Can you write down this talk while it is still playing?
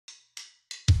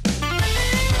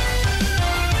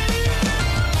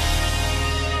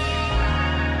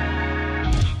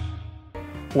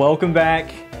Welcome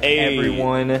back,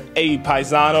 everyone. Hey,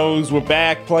 paisanos, we're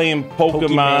back playing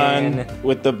Pokemon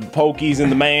with the Pokies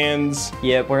and the Mans.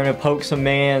 Yep, we're gonna poke some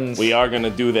mans. We are gonna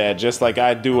do that, just like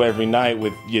I do every night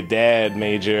with your dad,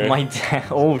 Major. My dad,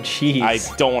 oh jeez. I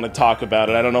don't want to talk about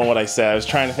it. I don't know what I said. I was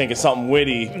trying to think of something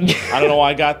witty. I don't know why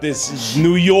I got this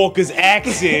New Yorker's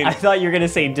accent. I thought you were gonna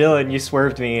say Dylan, you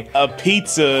swerved me. A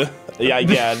pizza.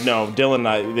 Yeah, no, Dylan,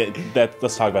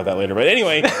 let's talk about that later. But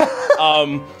anyway,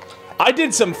 I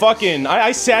did some fucking.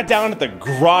 I sat down at the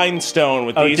grindstone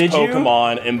with these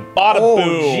Pokemon and bada boom.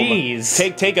 Jeez.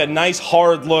 Take a nice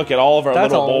hard look at all of our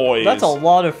little boys. That's a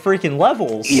lot of freaking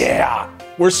levels. Yeah,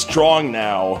 we're strong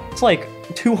now. It's like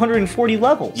 240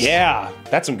 levels. Yeah,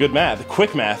 that's some good math.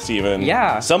 Quick maths even.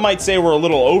 Yeah. Some might say we're a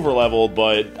little over leveled,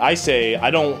 but I say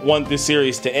I don't want this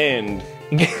series to end.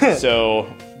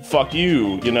 So fuck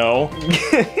you, you know.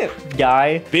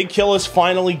 Guy. Big Kill is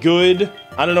finally good.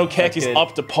 I don't know, Keck is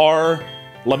up to par.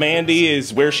 Lamandy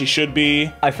is where she should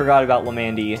be. I forgot about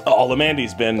Lamandy. Oh,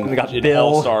 Lamandy's been an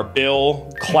all-star.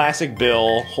 Bill, classic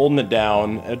Bill, holding it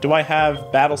down. Do I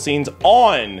have battle scenes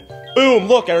on? Boom,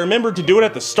 look, I remembered to do it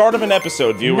at the start of an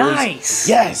episode, viewers. Nice!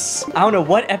 Yes! I don't know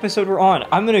what episode we're on.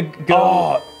 I'm gonna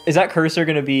go... Is that cursor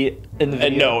gonna be in the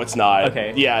video? No, it's not.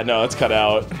 Okay. Yeah, no, it's cut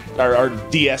out. Our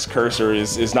DS cursor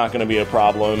is not gonna be a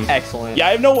problem. Excellent. Yeah,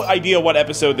 I have no idea what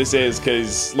episode this is,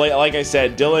 because like I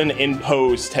said, Dylan in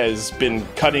post has been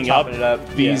cutting up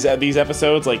these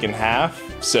episodes like in half,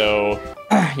 so...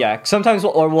 Yeah, sometimes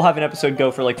we'll have an episode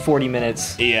go for like 40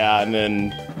 minutes. Yeah, and then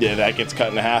that gets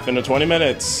cut in half into 20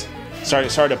 minutes. Sorry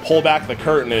to pull back the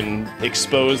curtain and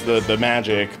expose the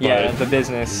magic. But yeah, the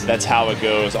business. That's how it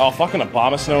goes. Oh, fucking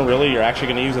Abomasnow, really? You're actually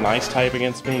gonna use an ice type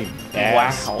against me?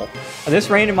 Ass. Wow. This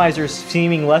randomizer is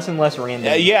seeming less and less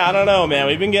random. Yeah, I don't know, man.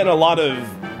 We've been getting a lot of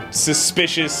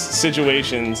suspicious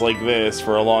situations like this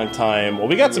for a long time. Well,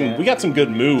 we got some good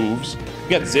moves.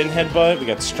 We got Zen Headbutt, we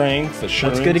got Strength,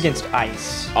 Assurance. What's good against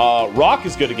ice? Rock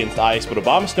is good against ice, but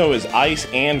Abomasnow is ice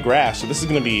and grass, so this is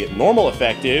going to be normal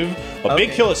effective. But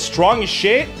Big Kill is strong as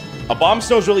shit.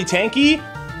 Abomasnow is really tanky,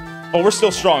 but we're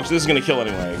still strong, so this is going to kill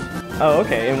anyway. Oh,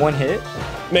 okay. In one hit?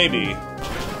 Maybe.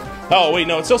 Oh, wait,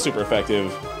 no, it's still super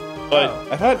effective. But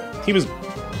I thought he was...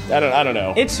 I don't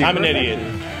know. It's super I'm an idiot.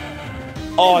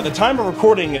 Oh, at the time of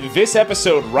recording this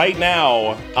episode right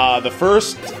now, the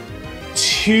first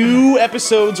 2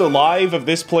 episodes are live of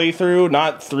this playthrough,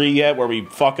 not 3 yet, where we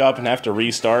fuck up and have to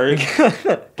restart.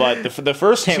 But the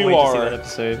first 2 are,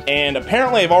 and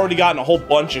apparently I've already gotten a whole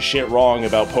bunch of shit wrong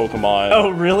about Pokemon. Oh,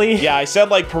 really? Yeah, I said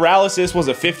like paralysis was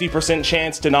a 50%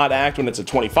 chance to not act when it's a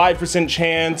 25%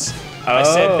 chance. I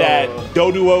said that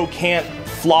Doduo can't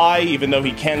fly, even though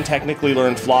he can technically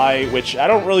learn fly, which I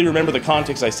don't really remember the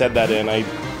context I said that in.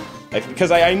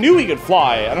 Because I knew he could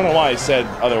fly. I don't know why I said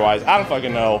otherwise. I don't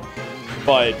fucking know.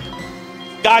 But,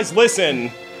 guys, listen,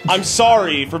 I'm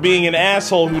sorry for being an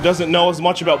asshole who doesn't know as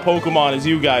much about Pokemon as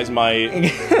you guys might.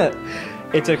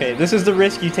 It's okay. This is the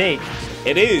risk you take.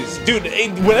 It is. Dude,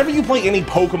 whenever you play any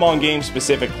Pokemon game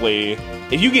specifically,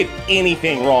 if you get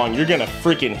anything wrong, you're gonna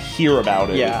freaking hear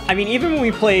about it. Yeah, I mean, even when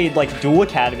we played, like, Duel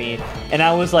Academy, and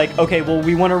I was like, okay, well,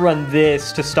 we want to run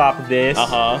this to stop this.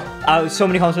 So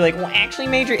many comments were like, well, actually,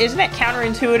 Major, isn't that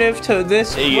counterintuitive to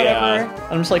this, whatever?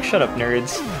 I'm just like, shut up,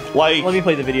 nerds. Like, let me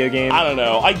play the video game. I don't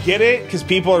know. I get it, because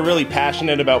people are really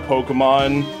passionate about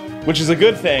Pokemon, which is a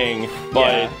good thing, but...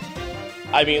 Yeah.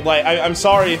 I mean, like, I'm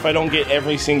sorry if I don't get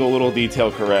every single little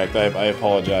detail correct. I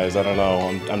apologize. I don't know.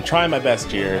 I'm trying my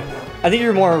best here. I think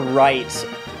you're more right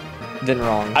than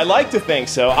wrong. I like to think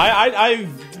so.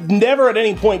 I've never at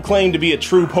any point claimed to be a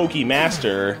true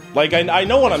Pokemaster. Like, I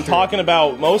know what I'm talking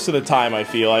about most of the time, I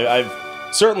feel. I've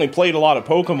certainly played a lot of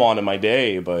Pokemon in my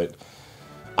day, but...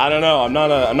 I don't know. I'm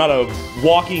not a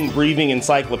walking, breathing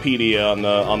encyclopedia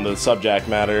on the subject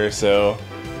matter, so...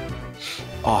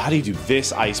 Oh, how do you do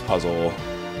this ice puzzle?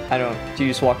 I don't... Do you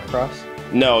just walk across?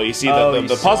 No, you see,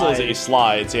 the puzzle is that you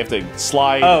slide, so you have to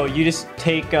slide... Oh, you just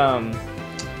take, Oh,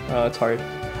 it's hard.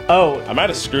 Oh! I might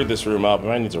have screwed this room up. I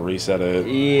might need to reset it.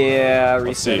 Yeah,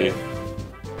 reset it.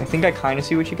 I think I kind of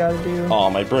see what you gotta do. Oh,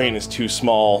 my brain is too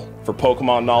small for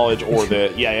Pokemon knowledge or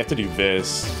the... Yeah, you have to do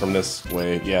this from this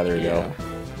way. Yeah, there you go.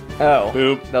 Oh.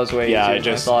 Boop. That was way easier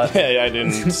I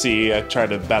didn't see. I tried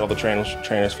to battle the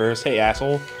trainers first. Hey,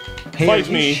 asshole. Hey, Fight are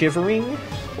you me. Shivering?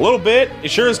 A little bit.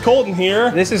 It sure is cold in here.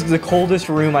 This is the coldest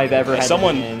room I've ever had.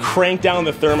 Someone cranked down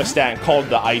the thermostat and called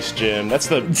the ice gym. That's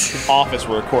the office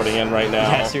we're recording in right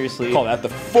now. Yeah, seriously. Call that the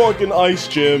fucking ice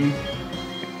gym.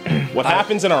 What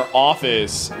happens in our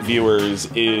office,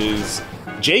 viewers, is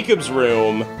Jacob's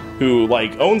room, who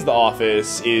like owns the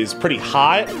office, is pretty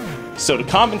hot. So to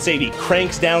compensate, he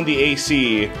cranks down the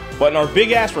AC. But in our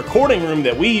big-ass recording room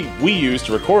that we use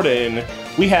to record in,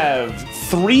 we have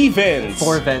 3 vents.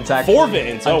 4 vents, actually. 4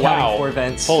 vents, oh wow. 4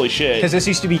 vents. Holy shit. Because this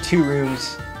used to be 2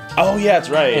 rooms. Oh yeah, that's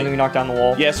right. And then we knocked down the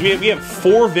wall. Yeah, so we have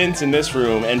 4 vents in this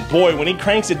room, and boy, when he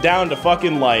cranks it down to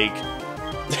fucking like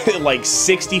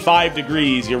 65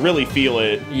 degrees, you really feel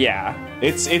it. Yeah.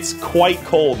 It's quite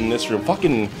cold in this room.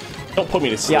 Fucking don't put me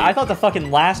to sleep. Yeah, I thought the fucking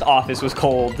last office was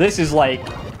cold. This is like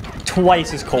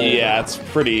twice as cold. Yeah, it's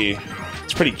pretty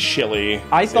chilly.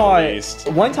 I thought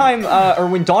one time, or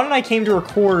when Dawn and I came to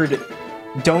record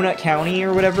Donut County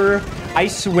or whatever, I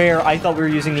swear I thought we were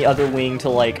using the other wing to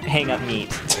like hang up meat.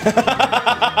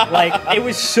 Like it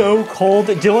was so cold.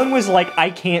 Dylan was like, I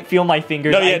can't feel my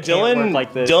fingers. No, yeah, I can't work Dylan.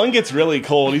 like this. Dylan gets really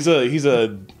cold. He's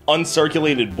a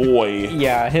uncirculated boy.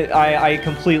 Yeah, I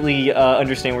completely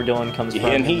understand where Dylan comes from.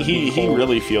 And he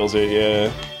really feels it.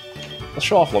 Yeah. Let's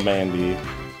show off Lamandy.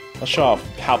 Let's show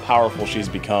off how powerful she's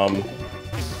become.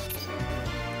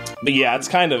 But yeah, it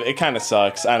kind of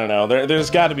sucks. I don't know. There's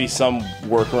got to be some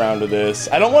workaround to this.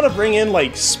 I don't want to bring in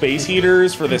like space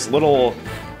heaters for this little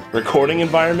recording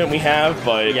environment we have,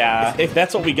 but yeah, if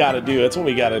that's what we got to do, that's what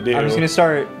we got to do. I'm just gonna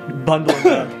start bundling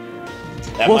up.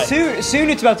 Well, soon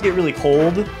it's about to get really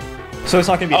cold, so it's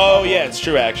not gonna be. Oh yeah, it's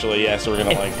true actually. Yeah, so we're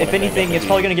gonna like. If anything, it's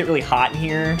probably gonna get really hot in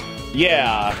here.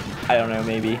 Yeah. I don't know,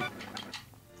 maybe.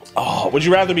 Oh, would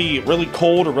you rather be really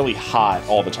cold or really hot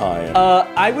all the time?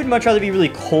 I would much rather be really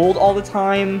cold all the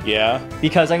time. Yeah?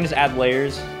 Because I can just add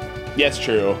layers. Yeah, it's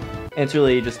true. And it's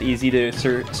really just easy to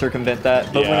circumvent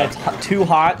that. But when it's too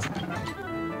hot,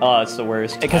 it's the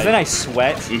worst. Because then I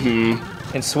sweat.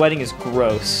 Mm-hmm. And sweating is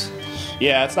gross.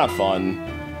 Yeah, it's not fun.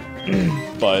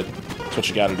 But it's what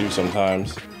you gotta do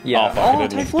sometimes. Yeah. Oh, fuck, I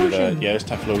didn't do that. Yeah, it's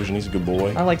Typhlosion. He's a good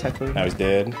boy. I like Typhlosion. Now he's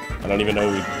dead. I don't even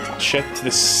know shit to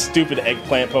this stupid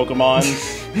eggplant Pokemon.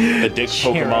 The dick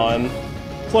Pokemon.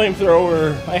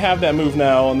 Flamethrower. I have that move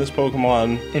now on this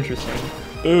Pokemon. Interesting.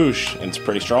 Boosh. And it's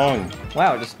pretty strong.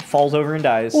 Wow, it just falls over and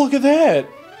dies. Look at that.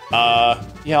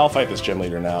 Yeah, I'll fight this gym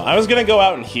leader now. I was gonna go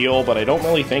out and heal, but I don't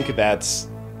really think that's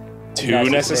too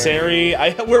necessary.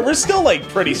 We're still like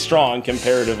pretty strong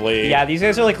comparatively. Yeah, these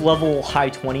guys are like level high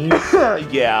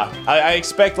 20s. Yeah, I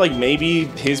expect like maybe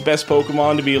his best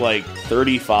Pokemon to be like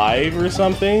 35 or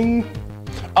something.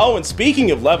 Oh, and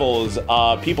speaking of levels,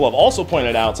 people have also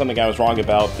pointed out something I was wrong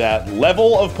about, that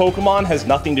level of Pokemon has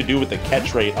nothing to do with the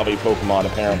catch rate of a Pokemon,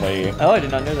 apparently. Oh, I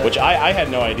did not know that. Which I had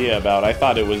no idea about. I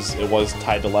thought it was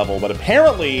tied to level, but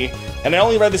apparently, and I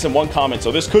only read this in one comment,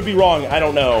 so this could be wrong, I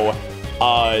don't know,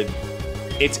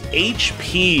 it's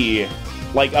HP,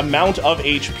 like amount of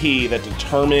HP that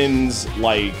determines,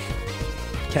 like...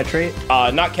 Catch rate?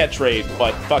 Not catch rate,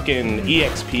 but fucking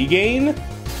EXP gain.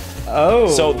 Oh.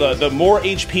 So the more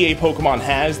HP a Pokemon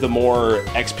has, the more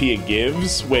XP it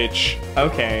gives, which...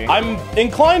 Okay. I'm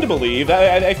inclined to believe.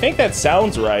 I think that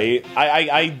sounds right.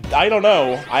 I don't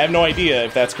know. I have no idea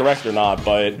if that's correct or not,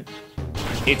 but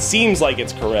it seems like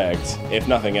it's correct, if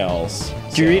nothing else.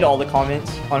 Do you read all the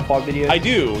comments on Fog videos? I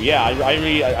do, yeah.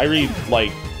 I read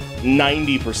like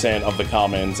 90% of the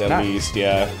comments at least,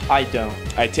 yeah. I don't.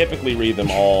 I typically read them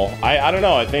all. I don't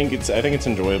know, I think it's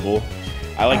enjoyable.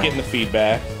 I like getting the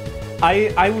feedback.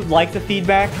 I would like the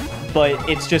feedback, but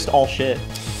it's just all shit.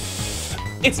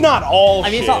 It's not all shit.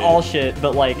 I mean, it's not all shit,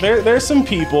 but like... There's some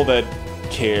people that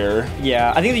care.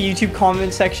 Yeah, I think the YouTube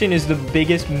comment section is the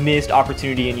biggest missed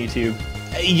opportunity in YouTube.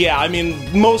 Yeah, I mean,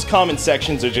 most comment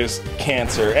sections are just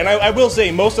cancer. And I will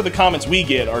say, most of the comments we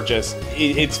get are just...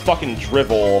 It's fucking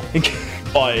drivel.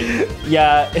 But...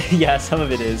 Yeah, some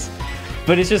of it is.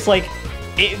 But it's just like...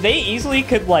 they easily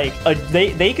could like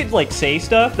they could like say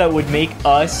stuff that would make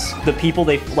us, the people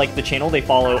they like, the channel they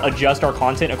follow, adjust our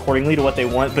content accordingly to what they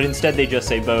want, but instead they just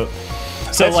say vote.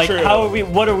 So that's like true.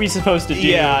 What are we supposed to do?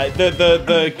 Yeah,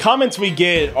 the comments we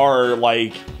get are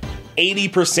like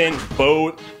 80%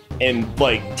 vote and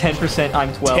like 10%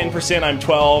 I'm 12. 10% I'm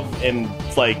 12 and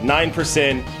like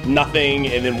 9% nothing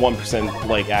and then 1%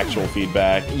 like actual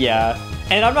feedback. Yeah.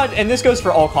 And I'm not, and this goes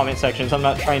for all comment sections. I'm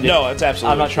not trying to. No, it's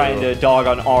absolutely. I'm not trying to dog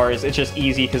on ours. It's just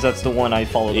easy because that's the one I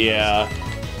follow. Yeah.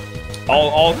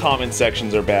 All comment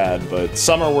sections are bad, but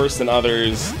some are worse than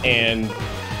others, and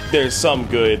there's some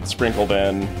good sprinkled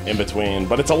in between.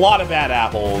 But it's a lot of bad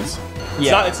apples.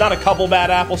 It's not a couple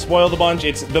bad apples spoil the bunch.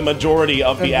 It's the majority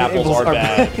of the apples are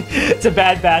bad. It's a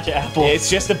bad batch of apples. It's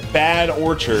just a bad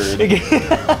orchard.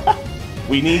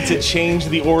 We need to change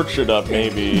the orchard up,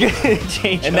 maybe.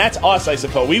 And that's us, I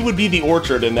suppose. We would be the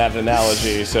orchard in that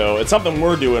analogy, so it's something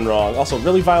we're doing wrong. Also,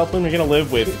 really, Vileplume, you're gonna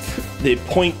live with the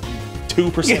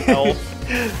 0.2%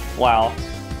 health? Wow.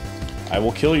 I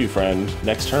will kill you, friend,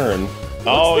 next turn.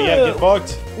 Oh, yeah, get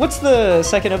fucked. What's the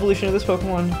second evolution of this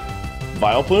Pokemon?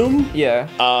 Vileplume? Yeah.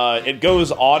 It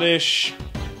goes Oddish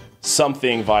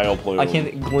something Vileplume. I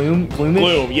can't... Gloomish?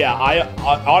 Gloom, yeah.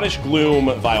 Oddish Gloom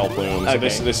Vileplume. So Okay.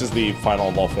 this is the final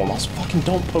evolved form. Also, fucking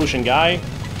don't potion, guy.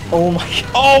 Oh my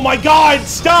god. Oh my god!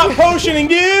 Stop potioning,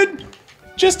 dude!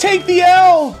 Just take the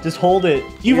L! Just hold it.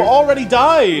 You've already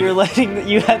died! You're letting...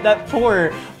 You had that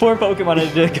poor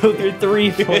Pokemon to go through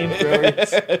 3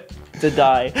 flamethrowers to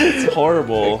die. It's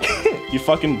horrible. You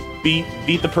fucking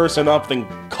beat the person up, then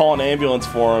call an ambulance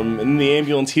for him, and the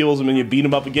ambulance heals him, and you beat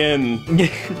him up again.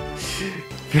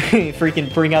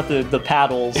 Freaking bring out the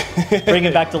paddles. Bring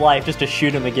him back to life just to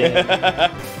shoot him again.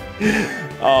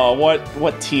 Oh, what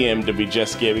TM did we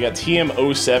just get? We got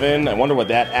TM07. I wonder what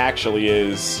that actually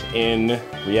is in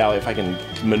reality, if I can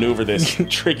maneuver this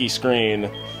tricky screen.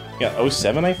 We got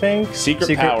 07, I think?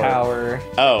 Secret Power.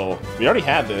 Oh, we already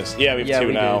had this. Yeah, we have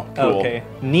 2 now. Cool. Okay,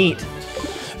 neat.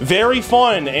 Very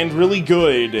fun and really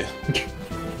good.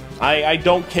 I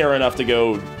don't care enough to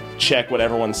go check what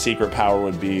everyone's secret power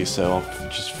would be, so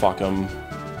just fuck them.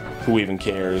 Who even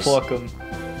cares? Fuck them.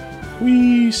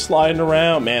 Wee, sliding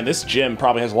around. Man, this gym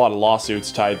probably has a lot of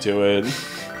lawsuits tied to it.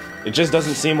 It just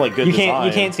doesn't seem like good design.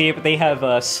 You can't see it, but they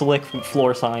have slick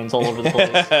floor signs all over the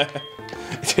place.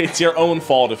 It's your own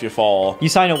fault if you fall. You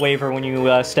sign a waiver when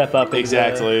you step up into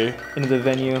the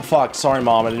venue. Fuck, sorry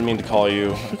mom, I didn't mean to call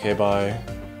you. Okay, bye.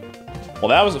 Well,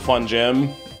 that was a fun gym.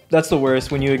 That's the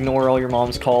worst, when you ignore all your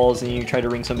mom's calls and you try to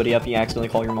ring somebody up and you accidentally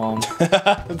call your mom.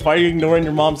 Why are you ignoring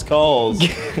your mom's calls?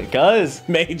 Cuz.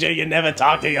 Major, you never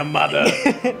talk to your mother.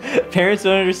 Parents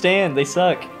don't understand, they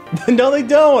suck. No, they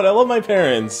don't. I love my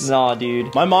parents. Nah,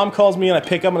 dude. My mom calls me and I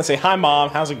pick up and I say, "Hi, Mom.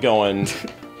 How's it going?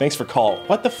 Thanks for calling."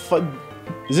 What the fuck?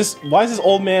 Why is this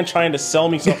old man trying to sell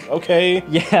me something? Okay.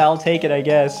 Yeah, I'll take it, I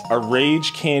guess. A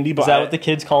rage candy bar. Is that what the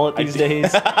kids call it these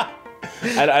days?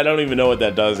 I don't even know what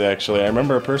that does, actually. I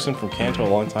remember a person from Kanto a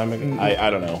long time ago. I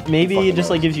don't know. Maybe it just,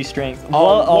 like, gives you strength.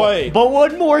 Oh, wait. But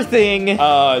one more thing.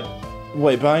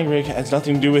 Wait, buying Rick has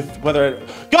nothing to do with whether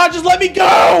God, just let me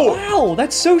go! Wow,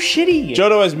 that's so shitty.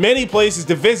 Johto has many places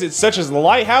to visit, such as the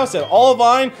lighthouse at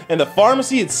Olivine and the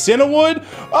pharmacy at Cinnawood.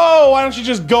 Oh, why don't you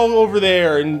just go over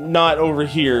there and not over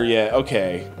here yet?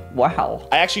 Okay. Wow.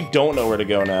 I actually don't know where to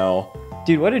go now.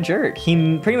 Dude, what a jerk.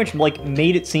 He pretty much, like,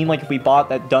 made it seem like if we bought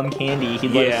that dumb candy,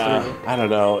 he'd let us through. I don't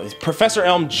know. Professor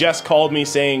Elm just called me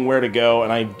saying where to go,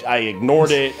 and I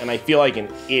ignored it, and I feel like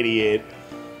an idiot.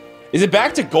 Is it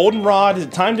back to Goldenrod? Is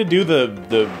it time to do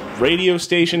the radio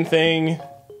station thing?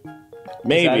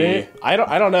 Maybe. Is that it? I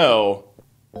don't know.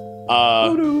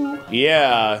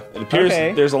 Yeah. It appears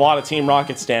there's a lot of Team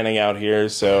Rocket standing out here,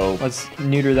 so let's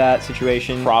neuter that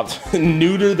situation.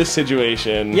 Neuter the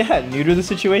situation. Yeah, neuter the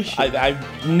situation.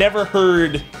 I've never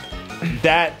heard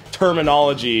that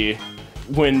terminology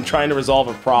when trying to resolve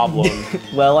a problem.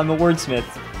 Well, I'm a wordsmith.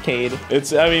 Cade.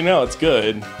 No, it's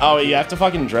good. Oh, you have to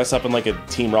fucking dress up in like a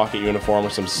Team Rocket uniform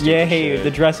or some stupid Yeah, hey, shit. the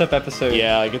dress up episode.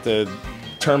 Yeah, I get to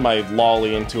turn my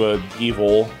lolly into a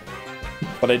evil.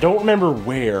 But I don't remember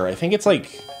where. I think it's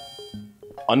like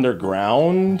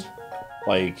underground,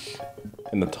 like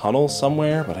in the tunnel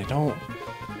somewhere, but I don't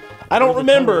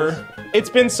remember.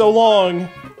 It's been so long.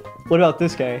 What about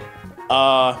this guy?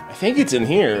 I think it's in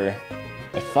here.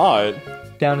 I thought.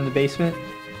 Down in the basement?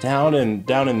 Down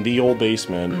in the old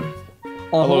basement.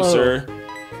 Oh, hello, sir.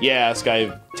 Yeah, this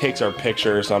guy takes our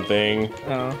picture or something.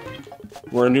 Oh.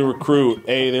 We're a new recruit.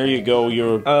 Hey, there you go.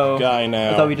 You're a guy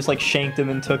now. I thought we just like shanked him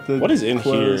and took the What is in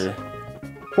clothes. here?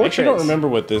 I actually don't remember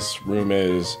what this room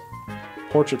is.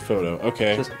 Portrait photo.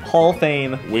 Okay. Just Hall of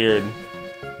Fame. Weird.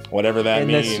 Whatever that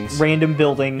means. In this random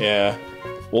building. Yeah.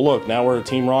 Well, look, now we're a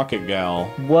Team Rocket gal.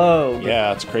 Whoa.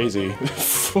 Yeah, it's crazy.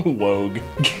 Wogue.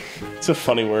 It's a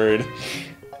funny word.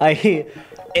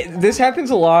 This happens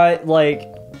a lot, like,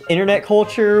 internet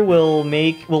culture will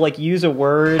like use a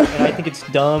word, and I think it's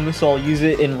dumb, so I'll use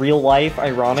it in real life,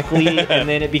 ironically, and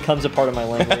then it becomes a part of my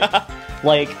language.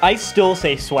 Like, I still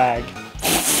say swag.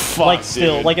 Fuck, like,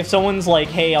 still. dude. Like, if someone's like,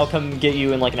 hey, I'll come get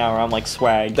you in, like, an hour, I'm like,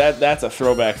 swag. That's a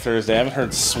throwback Thursday. I haven't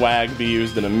heard swag be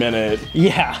used in a minute.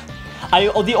 Yeah.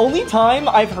 The only time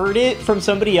I've heard it from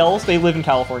somebody else, they live in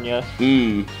California.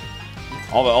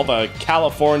 All the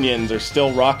Californians are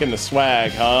still rocking the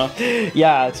swag, huh?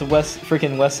 Yeah, it's a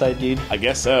freaking West Side, dude. I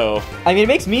guess so. I mean, it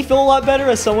makes me feel a lot better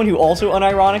as someone who also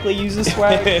unironically uses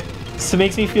swag. So it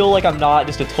makes me feel like I'm not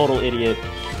just a total idiot.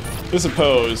 I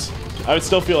suppose. I would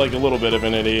still feel like a little bit of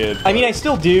an idiot. I mean, I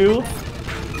still do,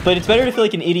 but it's better to feel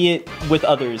like an idiot with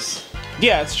others.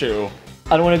 Yeah, it's true.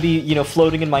 I don't want to be, you know,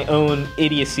 floating in my own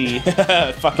idiocy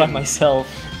by myself.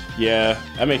 Yeah,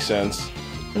 that makes sense.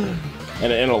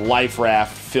 And in a life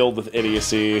raft filled with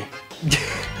idiocy.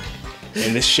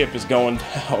 And this ship is going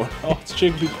down. Oh, it's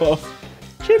Jigglypuff.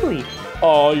 Jiggly.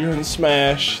 Oh, you're in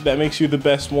Smash. That makes you the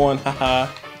best one.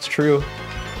 Haha. It's true.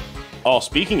 Oh,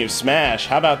 speaking of Smash,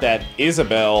 how about that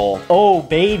Isabelle? Oh,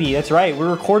 baby, that's right.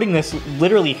 We're recording this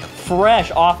literally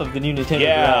fresh off of the new Nintendo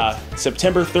Direct.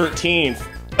 September 13th.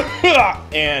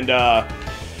 And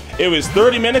it was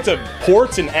 30 minutes of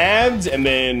ports and ads, and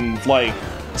then like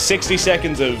 60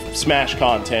 seconds of Smash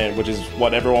content, which is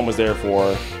what everyone was there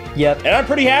for. Yep. And I'm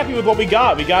pretty happy with what we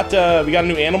got. We got a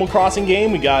new Animal Crossing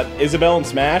game. We got Isabelle and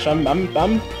Smash. I'm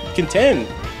content.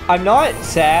 I'm not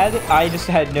sad. I just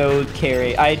had no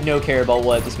care. I had no care about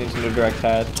what this Nintendo Direct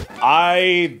had.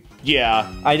 I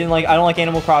don't like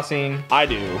Animal Crossing. I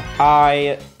do.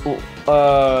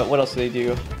 What else do they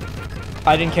do?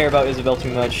 I didn't care about Isabelle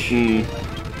too much.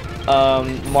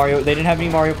 Mario, they didn't have any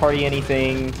Mario Party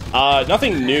anything.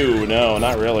 Nothing new. No,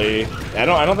 not really. I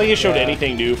don't think it showed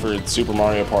anything new for Super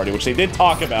Mario Party, which they did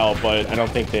talk about, but I don't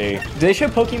think they... Did they show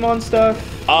Pokemon stuff?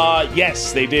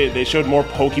 Yes, they did. They showed more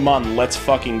Pokemon Let's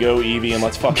Fucking Go Eevee and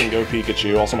Let's Fucking Go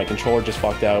Pikachu. Also, my controller just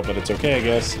fucked out, but it's okay, I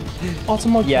guess.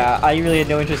 Yeah, I really had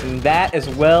no interest in that as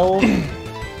well.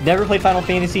 Never played Final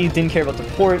Fantasy, didn't care about the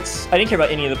ports. I didn't care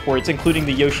about any of the ports, including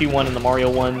the Yoshi one and the Mario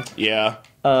one. Yeah.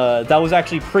 That was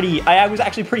actually pretty... I was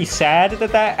actually pretty sad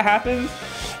that happened.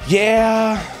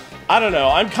 Yeah... I don't know.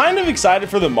 I'm kind of excited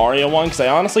for the Mario one, because I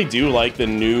honestly do like the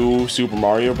new Super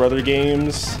Mario Brother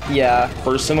games. Yeah.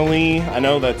 Personally. I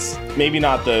know that's maybe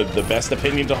not the best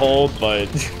opinion to hold, but...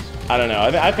 I don't know.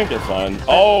 I think they're fun.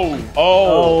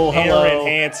 Oh, Aaron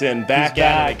Hansen, back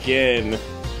at it again.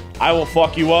 I will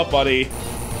fuck you up, buddy.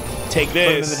 Take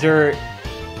this. Put him in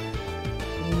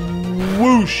the dirt.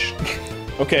 Whoosh.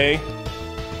 Okay.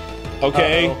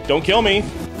 Okay. Don't kill me.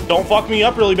 Don't fuck me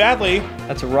up really badly.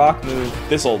 That's a rock move.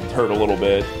 This'll hurt a little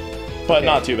bit. But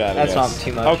not too bad, I guess. That's not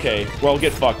too much. Okay. Well,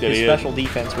 get fucked, idiot. Special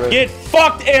defense, bro. Get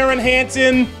fucked, Aaron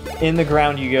Hansen. In the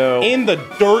ground you go. In the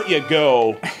dirt you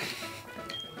go.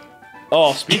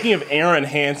 Oh, speaking of Aaron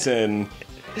Hansen,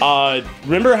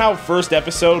 remember how first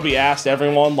episode we asked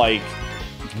everyone, like,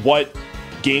 what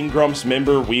Game Grumps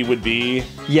member we would be?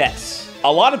 Yes.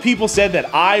 A lot of people said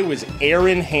that I was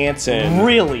Aaron Hansen.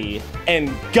 Really?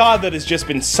 And God, that has just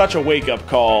been such a wake-up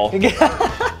call.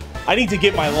 I need to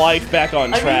get my life back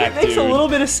on track, it makes a little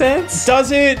bit of sense.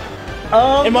 Does it?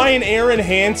 Am I an Aaron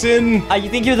Hansen? You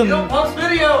think you're the... You don't post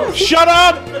videos! Shut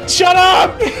up! Shut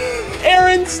up!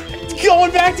 Aaron's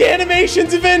going back to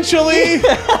animations eventually.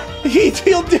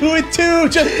 He'll do it too.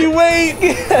 Just you wait.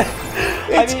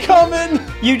 It's coming.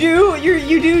 You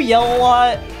do yell a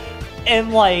lot,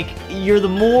 and like you're the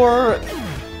more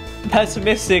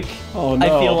pessimistic. Oh no!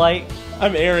 I feel like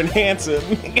I'm Aaron Hansen,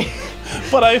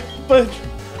 but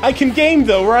I can game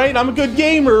though, right? I'm a good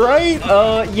gamer, right?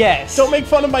 Yes. Don't make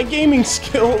fun of my gaming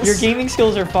skills. Your gaming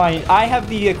skills are fine. I have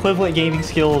the equivalent gaming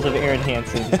skills of Aaron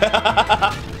Hansen.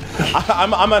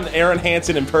 I'm an Aaron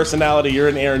Hansen in personality. You're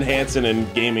an Aaron Hansen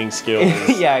in gaming skills.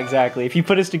 Yeah, exactly. If you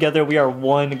put us together, we are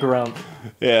one grump.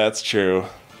 Yeah, that's true.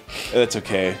 That's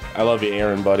okay. I love you,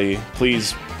 Aaron, buddy.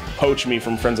 Please poach me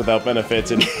from Friends Without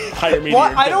Benefits and hire me.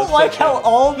 Well, I don't like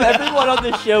how everyone on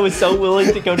this show is so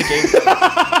willing to go to games.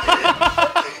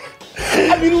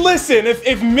 I mean, listen, if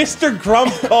Mr.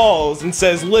 Grump calls and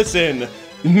says, listen,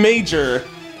 Major,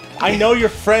 I know you're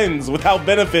friends without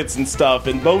benefits and stuff,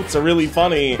 and boats are really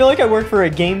funny. I feel like I work for a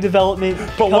game development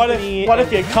company. What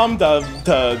if you come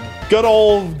to good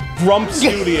old Grump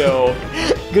Studio?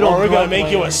 Good old we're gonna Grump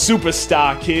make you a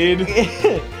superstar, kid.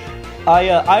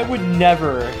 I would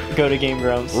never go to Game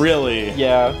Grumps. Really?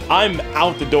 Yeah. I'm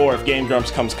out the door if Game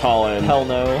Grumps comes calling. Hell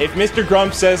no. If Mr.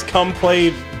 Grump says come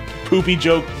play poopy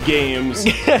joke games,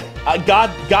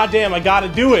 goddamn, I gotta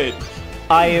do it.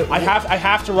 I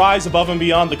have to rise above and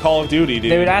beyond the Call of Duty, dude.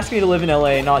 They would ask me to live in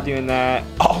LA, not doing that.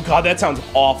 Oh god, that sounds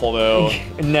awful though.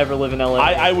 Never live in LA.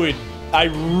 I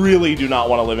really do not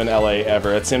want to live in LA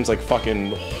ever. It seems like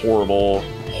fucking horrible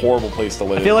place to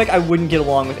live. I feel like I wouldn't get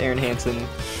along with Aaron Hansen.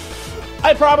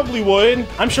 I probably would.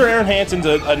 I'm sure Aaron Hansen's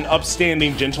an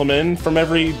upstanding gentleman. From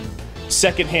every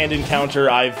secondhand encounter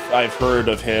I've heard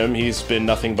of him, he's been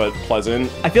nothing but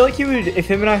pleasant. I feel like he would, if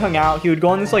him and I hung out, he would go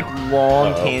on this like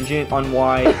long tangent on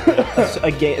why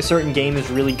a certain game is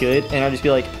really good, and I'd just be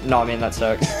like, nah man, that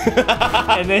sucks.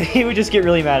 And then he would just get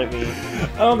really mad at me.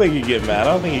 I don't think he'd get mad.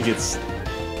 I don't think he gets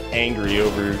angry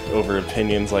over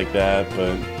opinions like that,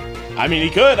 but I mean he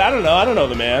could. I don't know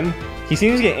the man. He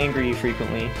seems to get angry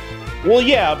frequently. Well,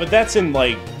 yeah, but that's in,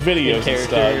 like, videos and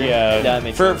stuff, yeah. That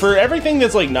makes sense. For everything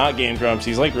that's, like, not Game Grumps,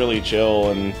 he's, like, really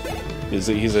chill, and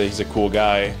he's a cool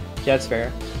guy. Yeah, that's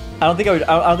fair. I don't think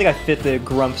I fit the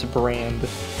Grumps brand.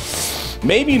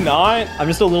 Maybe not. I'm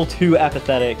just a little too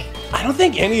apathetic. I don't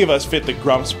think any of us fit the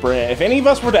Grumps brand. If any of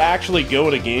us were to actually go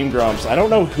to Game Grumps, I don't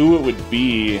know who it would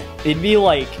be. It'd be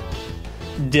like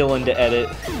Dylan to edit.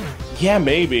 Yeah,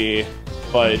 maybe.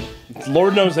 But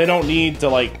Lord knows they don't need to,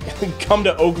 like, come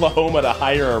to Oklahoma to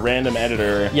hire a random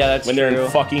editor. Yeah, that's when true. they're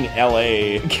in fucking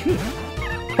LA.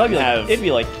 Probably it'd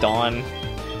be like Dawn.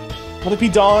 Would it be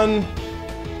Dawn?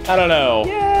 I don't know.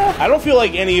 Yeah. I don't feel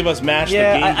like any of us match the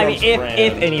Game Grumps I mean, brand.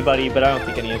 if anybody, but I don't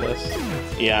think any of us.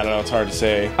 Yeah, I don't know. It's hard to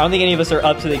say. I don't think any of us are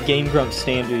up to the Game Grumps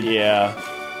standard. Yeah.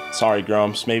 Sorry,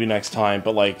 Grumps. Maybe next time.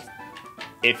 But, like,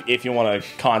 if you want to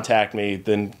contact me,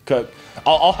 then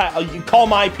I'll call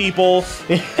my people,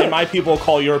 and my people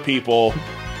call your people,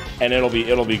 and it'll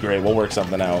be great. We'll work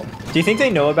something out. Do you think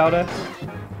they know about us?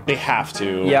 They have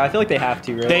to. Yeah, I feel like they have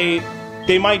to, right?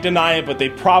 They might deny it, but they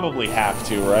probably have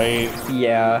to, right?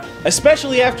 Yeah.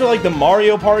 Especially after, like, the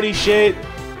Mario Party shit.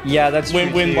 Yeah, that's true.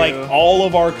 When like, all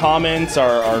of our comments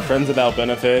are friends about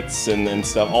benefits and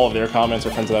stuff. All of their comments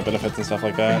are friends about benefits and stuff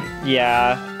like that.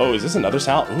 Yeah. Oh, is this another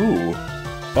Sal? Ooh.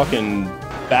 Fucking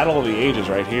Battle of the Ages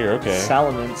right here. Okay.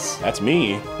 Salamence. That's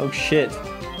me. Oh, shit.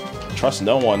 Trust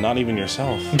no one, not even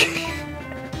yourself.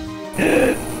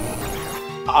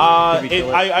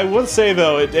 I would say,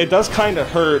 though, it does kind of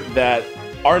hurt that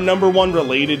our #1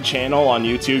 related channel on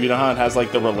YouTube, you know how it has,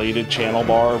 like, the related channel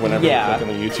bar whenever you click on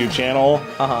the YouTube channel?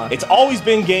 It's always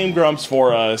been Game Grumps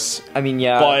for us. I mean,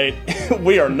 yeah. But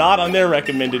we are not on their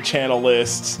recommended channel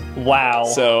list. Wow.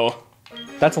 So...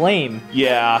 that's lame.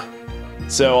 Yeah.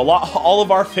 So all of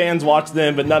our fans watch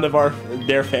them, but none of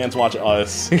their fans watch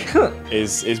us.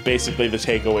 is basically the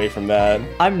takeaway from that.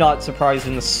 I'm not surprised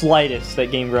in the slightest that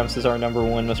Game Grumps is our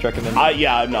 #1 most recommended.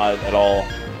 Yeah, I'm not at all.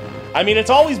 I mean, it's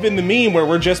always been the meme where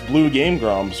we're just blue Game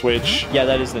Grumps, which... yeah,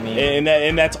 that is the meme.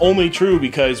 And that's only true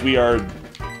because we are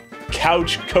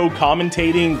couch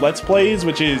co-commentating Let's Plays,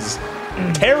 which is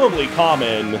terribly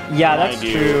common. Yeah, that's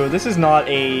true. This is not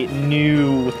a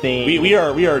new thing. We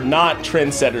are not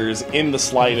trendsetters in the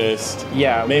slightest.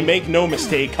 Yeah. Make no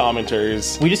mistake,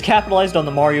 commenters. We just capitalized on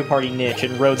the Mario Party niche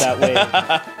and rode that way.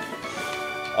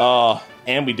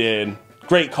 And we did.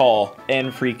 Great call.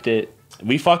 And freaked it.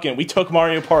 We took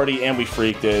Mario Party and we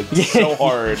freaked it so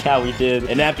hard. Yeah, we did.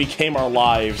 And that became our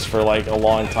lives for, like, a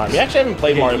long time. We actually haven't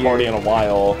played Mario Party in a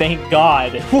while. Thank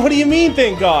God. What do you mean,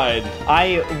 thank God?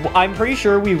 I'm pretty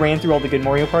sure we ran through all the good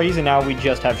Mario Parties, and now we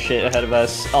just have shit ahead of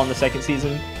us on the second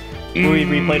season. Where we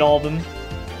replayed all of them.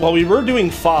 Well, we were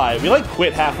doing 5. We, like,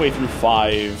 quit halfway through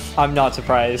 5. I'm not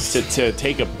surprised. To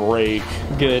take a break.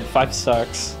 Good. 5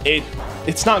 sucks.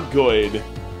 It's not good.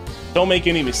 Don't make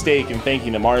any mistake in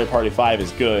thinking that Mario Party 5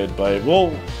 is good, but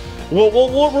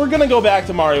we're gonna go back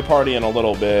to Mario Party in a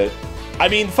little bit. I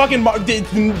mean, fucking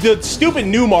the stupid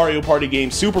new Mario Party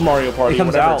game, Super Mario Party,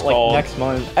 whatever it's called, like next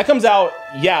month. That comes out,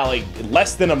 yeah, like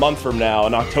less than a month from now,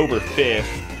 on October 5th.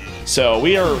 So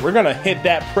we're gonna hit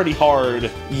that pretty hard.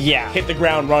 Yeah. Hit the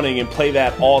ground running and play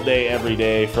that all day, every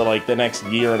day for like the next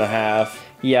year and a half.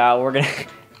 Yeah, we're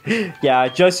gonna. Yeah,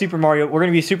 just Super Mario. We're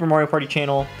gonna be a Super Mario Party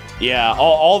channel. Yeah,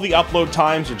 all the upload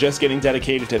times are just getting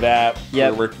dedicated to that.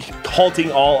 Yeah, we're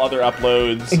halting all other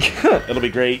uploads. It'll be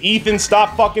great. Ethan,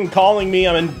 stop fucking calling me.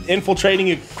 I'm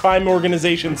infiltrating a crime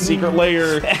organization's secret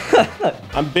lair.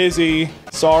 I'm busy.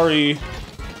 Sorry.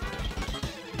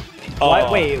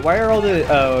 Wait, why are all the...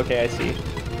 oh, okay, I see.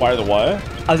 Why are the what?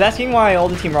 I was asking why all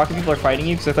the Team Rocket people are fighting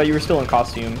you, because I thought you were still in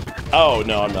costume. Oh,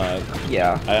 no, I'm not.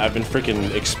 Yeah. I've been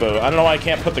freaking exposed. I don't know why I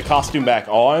can't put the costume back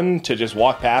on to just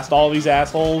walk past all these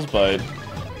assholes, but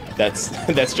that's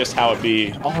just how it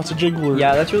be. Oh, it's a jiggler.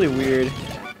 Yeah, that's really weird.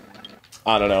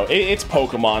 I don't know. It's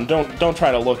Pokemon. Don't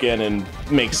try to look in and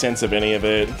make sense of any of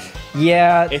it.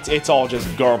 Yeah. It's all just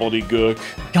garbledy-gook.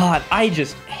 God, I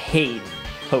just hate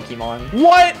Pokemon.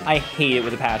 What? I hate it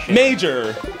with a passion.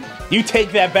 Major! You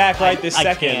take that back right this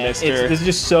second, mister. This is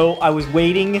just so... I was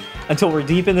waiting until we're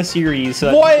deep in the series so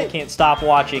that people can't stop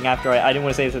watching after I didn't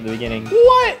want to say this at the beginning.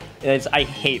 What? I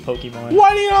hate Pokemon.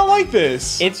 Why do you not like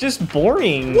this? It's just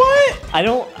boring. What? I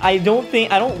don't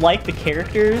like the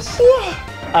characters. What?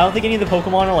 I don't think any of the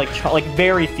Pokemon are like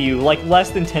very few, like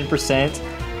less than 10%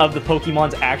 of the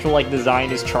Pokemon's actual like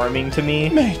design is charming to me.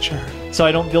 Major. So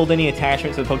I don't build any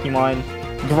attachment to the Pokemon.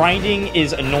 Grinding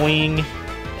is annoying.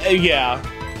 Yeah.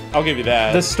 I'll give you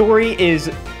that. The story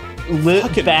is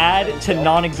bad to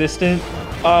non-existent.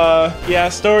 Yeah,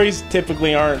 stories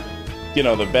typically aren't,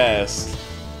 the best,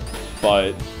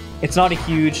 but it's not a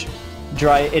huge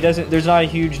there's not a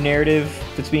huge narrative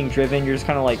that's being driven. You're just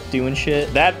kind of like doing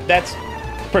shit. That's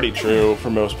pretty true for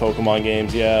most Pokemon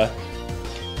games, yeah.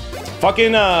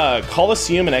 Fucking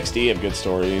Coliseum and XD have good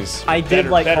stories. I did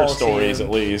like better Coliseum. stories,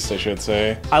 at least I should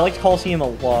say. I liked Coliseum a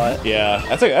lot. Yeah,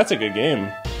 that's a good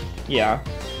game. Yeah,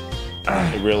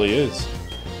 it really is.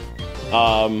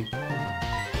 Come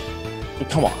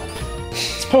on,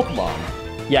 it's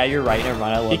Pokemon. Yeah, you're right. Never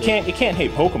mind. I love it. You can't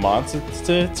hate Pokemon.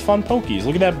 It's fun Pokies.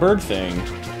 Look at that bird thing.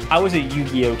 I was a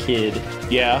Yu-Gi-Oh kid.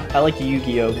 Yeah, I like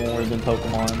Yu-Gi-Oh more than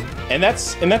Pokemon. And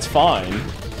that's fine.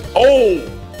 Oh.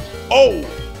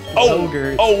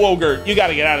 Ogre. Oh, Ogre, you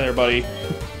gotta get out of there, buddy.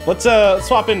 Let's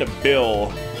swap into Bill.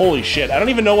 Holy shit, I don't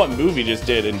even know what move he just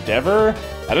did. Endeavor?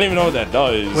 I don't even know what that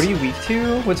does. What are you weak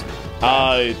to? What's...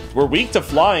 We're weak to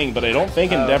flying, but I don't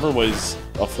think Endeavor was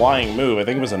a flying move. I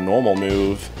think it was a normal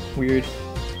move. Weird.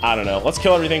 I don't know. Let's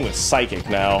kill everything with Psychic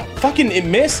now. Fucking, it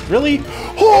missed? Really?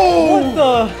 Oh! What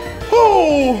the...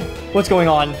 Oh! What's going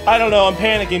on? I don't know. I'm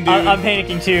panicking, dude. I'm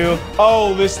panicking too.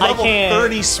 Oh, this level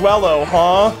 30 Swellow,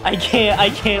 huh? I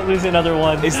can't lose another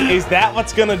one. Is that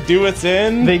what's gonna do its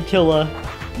in? Big killer.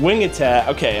 Wing attack.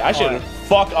 Okay, I should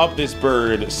fuck up this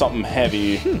bird something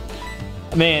heavy.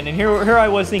 Man, and here I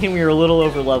was thinking we were a little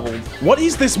over leveled. What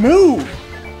is this move?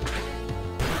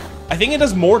 I think it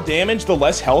does more damage the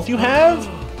less health you have.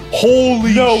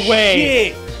 Holy no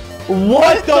way! Shit.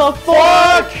 What the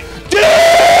fuck?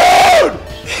 Dude!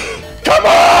 Come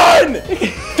on!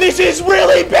 This is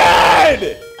really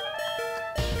bad!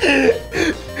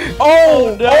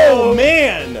 Oh, no. Oh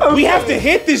man! Okay. We have to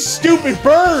hit this stupid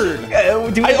bird!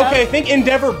 Okay, I think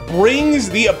Endeavor brings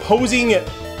the opposing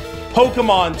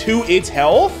Pokemon to its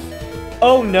health?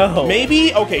 Oh no.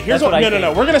 Maybe? Okay, here's what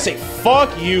no. We're gonna say fuck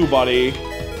you, buddy.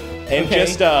 And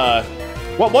just,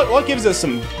 what gives us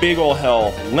some big ol'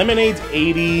 health? Lemonade's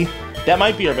 80. That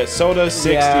might be our best. Soda,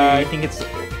 60. Yeah, I think it's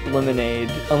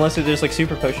Lemonade. Unless there's like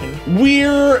Super Potion.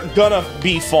 We're gonna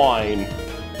be fine.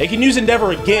 It can use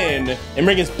Endeavor again and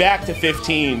bring us back to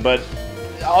 15, but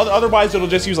otherwise it'll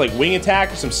just use like Wing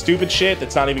Attack or some stupid shit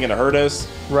that's not even gonna hurt us.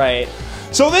 Right.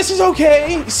 So this is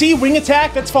okay. See, Wing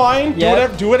Attack, that's fine.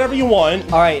 Yep. Do whatever you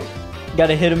want. Alright.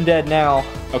 Gotta hit him dead now.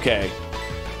 Okay.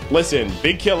 Listen,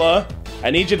 Big Killa,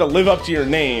 I need you to live up to your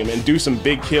name and do some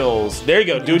big kills. There you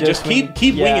go, dude. Just keep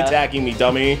Wing Attacking me,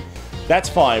 dummy. That's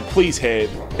fine. Please hit.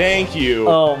 Thank you.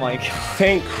 Oh my god.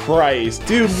 Thank Christ.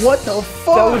 Dude, what the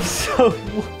fuck? That was so...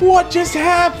 What just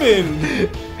happened?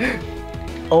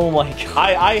 Oh my god.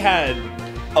 I had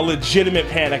a legitimate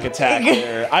panic attack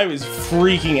there. I was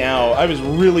freaking out. I was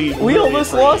really We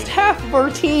almost afraid. lost half of our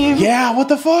team. Yeah, what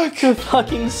the fuck? To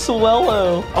fucking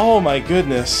Swellow. Oh my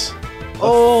goodness.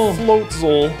 Oh,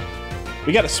 Floatzel.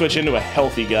 We gotta switch into a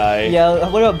healthy guy. Yeah,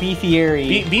 what about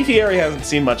Beefy-Airy? Beefy-Airy hasn't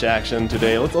seen much action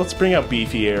today. Let's bring out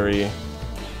Beefy-Airy.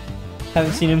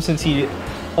 Haven't seen him since he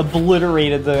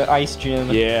obliterated the ice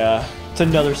gym. Yeah. It's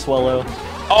another Swellow.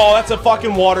 Oh, that's a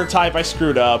fucking water type. I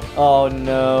screwed up. Oh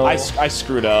no. I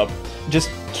screwed up. Just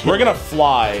We're gonna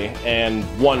fly and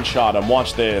one-shot him.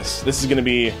 Watch this. This is gonna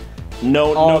be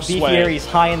no sweat. Beefy-Airy's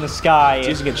high in the sky. It's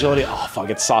using agility. Oh fuck,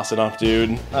 it's saucing up,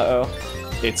 dude. Uh-oh.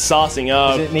 It's saucing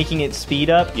up. Is it making it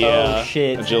speed up? Yeah. Oh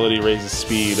shit. Agility raises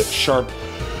speed. Sharp.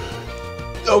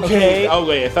 Okay. Oh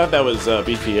wait, I thought that was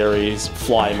Beefy-Airy's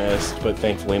fly mist, but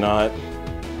thankfully not.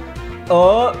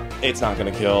 Oh. It's not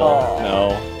gonna kill. Oh.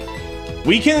 No.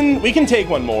 We can take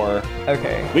one more.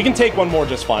 Okay. We can take one more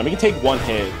just fine. We can take one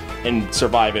hit and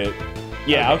survive it.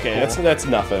 Yeah. Okay. Cool. That's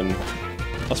nothing.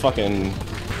 Let's fucking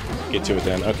get to it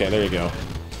then. Okay. There you go.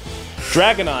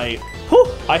 Dragonite. Whew.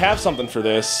 I have something for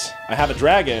this. I have a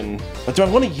dragon, but do I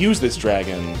want to use this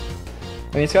dragon?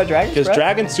 I mean, it's got dragon. Because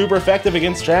dragon's super effective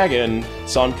against dragon,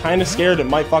 so I'm kind of scared it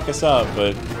might fuck us up.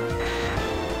 But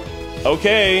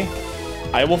okay,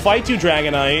 I will fight you,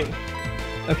 Dragonite.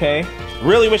 Okay.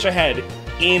 Really wish I had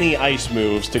any ice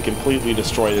moves to completely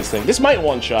destroy this thing. This might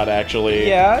one-shot, actually.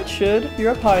 Yeah, it should.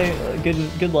 You're up high,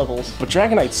 good levels. But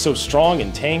Dragonite's so strong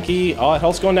and tanky. Oh,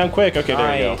 health's going down quick. Okay,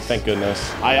 there you go. Thank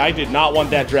goodness. I did not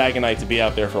want that Dragonite to be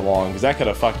out there for long, because that could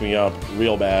have fucked me up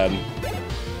real bad.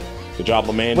 Good job,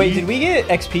 Lamandy. Wait, did we get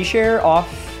XP share off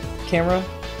camera?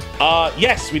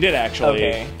 Yes, we did, actually.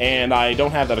 Okay. And I don't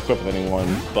have that equipped with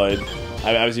anyone, but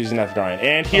I was using that for drawing.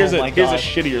 And here's a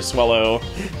shittier Swellow.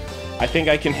 I think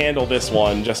I can handle this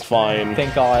one just fine.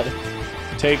 Thank God.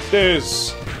 Take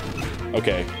this.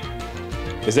 Okay.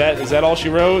 Is that all she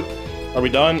wrote? Are we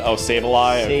done? Oh,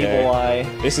 Sableye. Okay.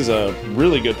 Sableye. This is a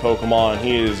really good Pokemon.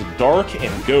 He is Dark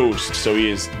and Ghost, so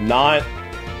he is not...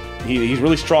 He's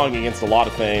really strong against a lot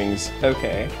of things.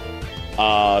 Okay.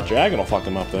 Dragon will fuck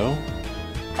him up, though.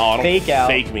 Oh, don't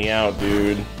fake me out,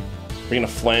 dude. We're gonna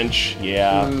flinch.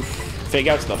 Yeah. Oof. Fake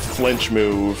out's the flinch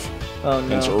move. Oh, no.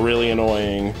 And it's really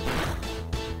annoying.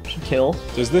 Should kill.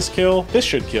 Does this kill? This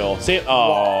should kill. See it?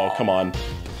 Oh, come on.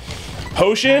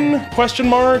 Potion? Question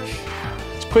mark?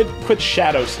 Quit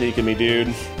shadow sneaking me, dude.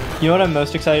 You know what I'm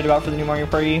most excited about for the new Mario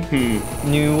Party?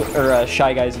 New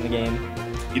Shy Guys in the game.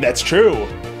 That's true.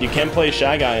 You can play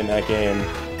Shy Guy in that game.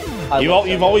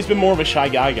 You've always been more of a Shy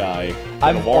Guy guy.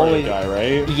 I'm a Wario guy,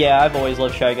 right? Yeah, I've always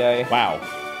loved Shy Guy. Wow.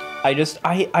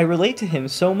 I relate to him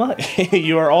so much.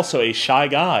 You are also a shy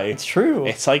guy. It's true.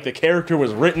 It's like the character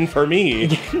was written for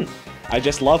me. I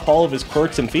just love all of his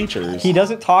quirks and features. He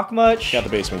doesn't talk much. Got the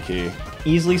basement key.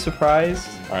 Easily surprised.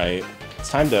 Alright. It's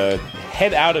time to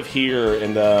head out of here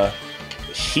and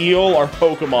heal our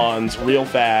Pokemons real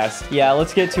fast. Yeah,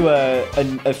 let's get to a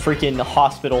freaking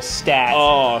hospital stat.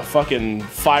 Oh, fucking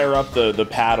fire up the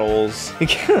paddles.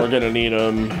 We're gonna need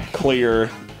them.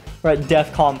 Clear. We're at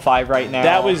DEFCON 5 right now.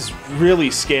 That was really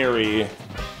scary.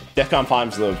 DEFCON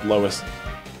 5's the lowest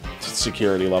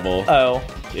security level. Oh.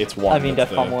 It's 1. I mean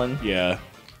DEFCON 1. Yeah.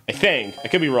 I think. I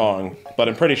could be wrong, but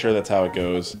I'm pretty sure that's how it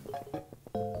goes.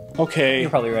 Okay. You're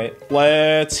probably right.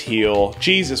 Let's heal.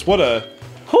 Jesus, what a...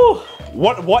 Whew.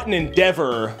 What an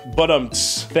endeavor, but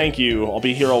thank you. I'll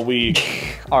be here all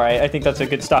week. Alright, I think that's a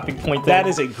good stopping point there. That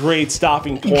is a great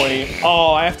stopping point.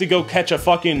 Oh, I have to go catch a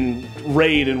fucking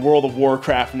raid in World of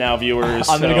Warcraft now, viewers.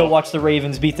 I'm gonna go watch the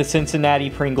Ravens beat the Cincinnati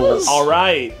Pringles.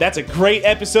 Alright, that's a great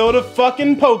episode of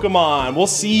fucking Pokemon. We'll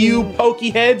see you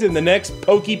Pokeheads in the next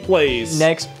Poke Plays.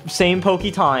 Next, same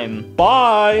Poke time.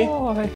 Bye! Bye.